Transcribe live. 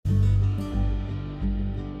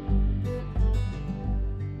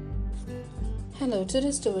Hello,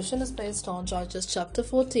 today's devotion is based on Judges chapter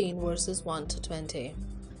 14, verses 1 to 20.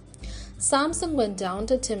 Samson went down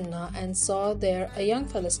to Timnah and saw there a young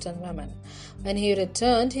Philistine woman. When he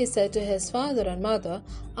returned, he said to his father and mother,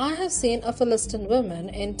 "I have seen a Philistine woman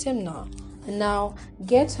in Timnah, and now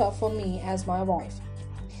get her for me as my wife."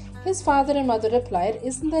 His father and mother replied,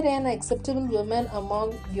 "Isn't there an acceptable woman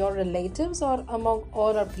among your relatives or among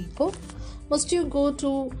all our people? Must you go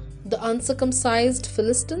to the uncircumcised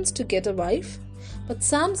Philistines to get a wife?" But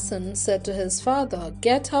Samson said to his father,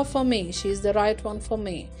 "Get her for me, she is the right one for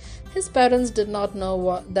me." His parents did not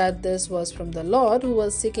know that this was from the Lord, who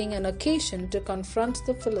was seeking an occasion to confront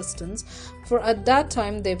the Philistines, for at that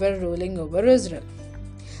time they were ruling over Israel.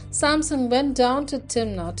 Samson went down to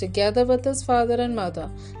Timnah together with his father and mother.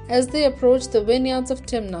 As they approached the vineyards of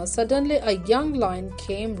Timnah, suddenly a young lion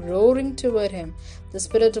came roaring toward him. The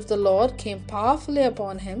Spirit of the Lord came powerfully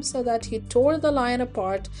upon him, so that he tore the lion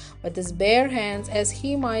apart with his bare hands, as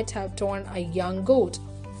he might have torn a young goat.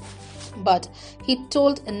 But he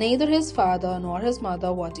told neither his father nor his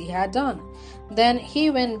mother what he had done. Then he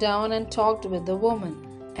went down and talked with the woman,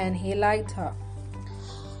 and he liked her.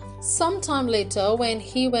 Some time later, when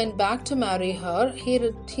he went back to marry her,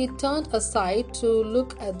 he turned aside to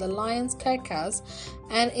look at the lion's carcass,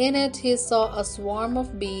 and in it he saw a swarm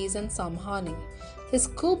of bees and some honey. He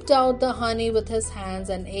scooped out the honey with his hands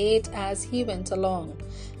and ate as he went along.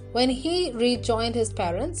 When he rejoined his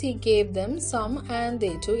parents, he gave them some, and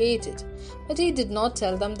they too ate it. But he did not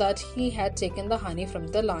tell them that he had taken the honey from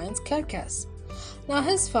the lion's carcass. Now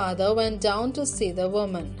his father went down to see the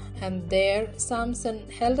woman, and there Samson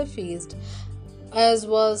held a feast, as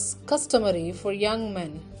was customary for young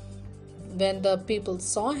men. When the people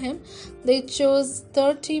saw him, they chose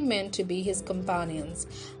 30 men to be his companions.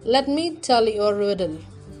 "Let me tell you a riddle,"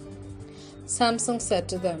 Samson said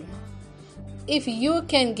to them. "If you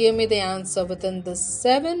can give me the answer within the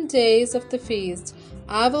 7 days of the feast,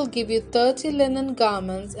 I will give you 30 linen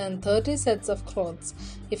garments and 30 sets of clothes.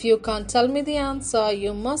 If you can't tell me the answer,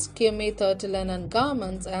 you must give me 30 linen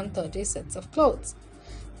garments and 30 sets of clothes."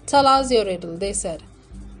 "Tell us your riddle," they said.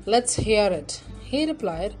 "Let's hear it." He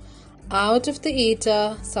replied, "Out of the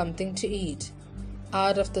eater, something to eat.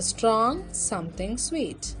 Out of the strong, something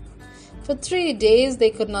sweet." For 3 days they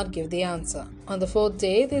could not give the answer. On the 4th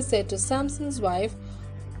day they said to Samson's wife,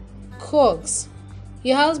 "Coax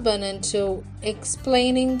your husband into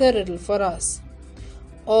explaining the riddle for us,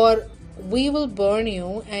 or we will burn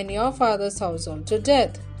you and your father's household to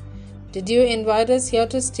death. Did you invite us here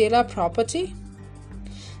to steal our property?"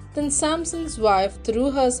 Then Samson's wife threw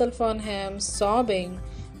herself on him, sobbing,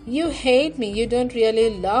 "You hate me, you don't really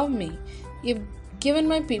love me. You've given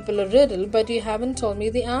my people a riddle, but you haven't told me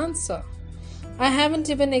the answer." "I haven't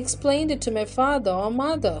even explained it to my father or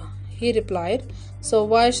mother," he replied, "so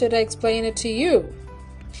why should I explain it to you?"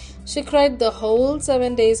 She cried the whole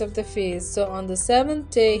 7 days of the feast, so on the 7th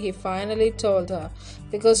day he finally told her,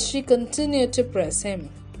 because she continued to press him.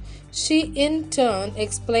 She in turn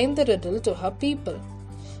explained the riddle to her people.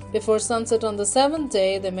 Before sunset on the 7th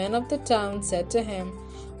day, the men of the town said to him,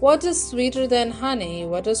 "What is sweeter than honey?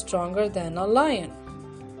 What is stronger than a lion?"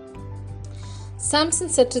 Samson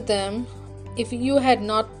said to them, "If you had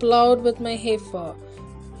not plowed with my heifer,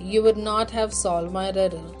 you would not have solved my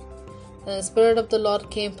riddle." Then the Spirit of the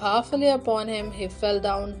Lord came powerfully upon him. He fell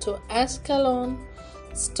down to Ashkelon,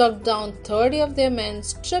 struck down 30 of their men,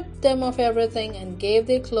 stripped them of everything, and gave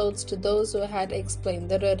their clothes to those who had explained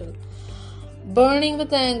the riddle. Burning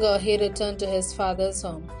with anger, he returned to his father's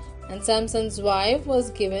home, and Samson's wife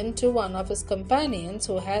was given to one of his companions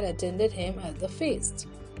who had attended him at the feast.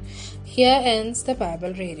 Here ends the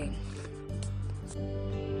Bible reading.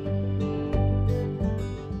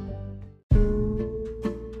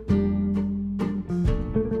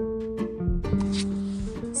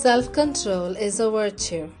 Self-control is a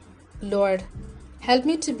virtue. Lord, help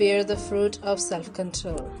me to bear the fruit of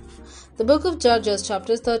self-control. The book of Judges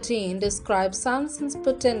chapter 13 describes Samson's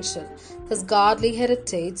potential, his godly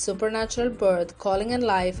heritage, supernatural birth, calling in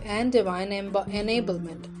life, and divine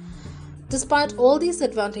enablement. Despite all these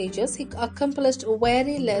advantages, he accomplished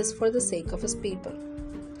very less for the sake of his people.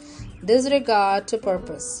 Disregard to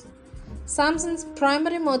purpose. Samson's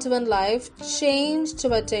primary motive in life changed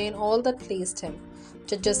to attain all that pleased him.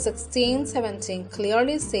 Judges 16:17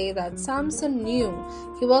 clearly say that Samson knew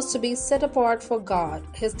he was to be set apart for God.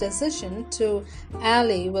 His decision to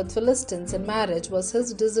ally with Philistines in marriage was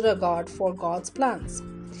his disregard for God's plans.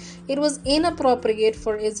 It was inappropriate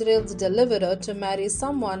for Israel's deliverer to marry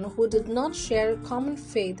someone who did not share common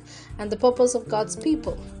faith and the purpose of God's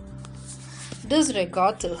people.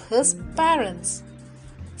 Disregard to his parents.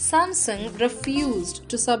 Samson refused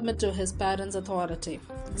to submit to his parents' authority.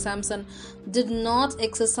 Samson did not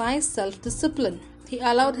exercise self-discipline. He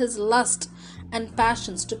allowed his lust and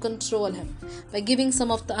passions to control him. By giving some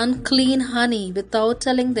of the unclean honey without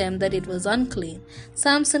telling them that it was unclean,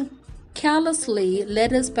 Samson carelessly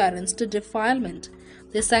led his parents to defilement.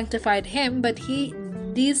 They sanctified him, but he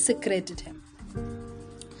desecrated him.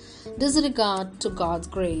 Disregard to God's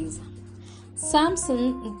grace.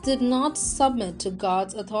 Samson did not submit to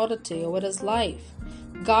God's authority over his life.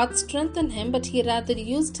 God strengthened him, but he rather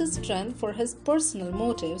used his strength for his personal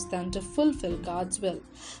motives than to fulfill God's will.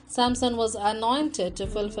 Samson was anointed to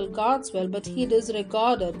fulfill God's will, but he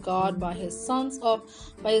disregarded God by his sins of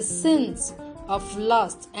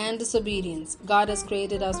lust and disobedience. God has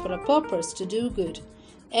created us for a purpose to do good.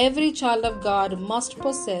 Every child of God must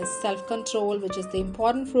possess self-control, which is the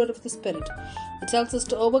important fruit of the Spirit. It tells us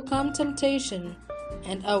to overcome temptation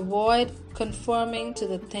and avoid conforming to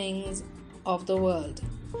the things of the world.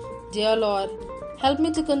 Dear Lord, help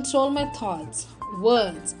me to control my thoughts,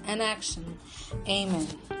 words, and action. Amen.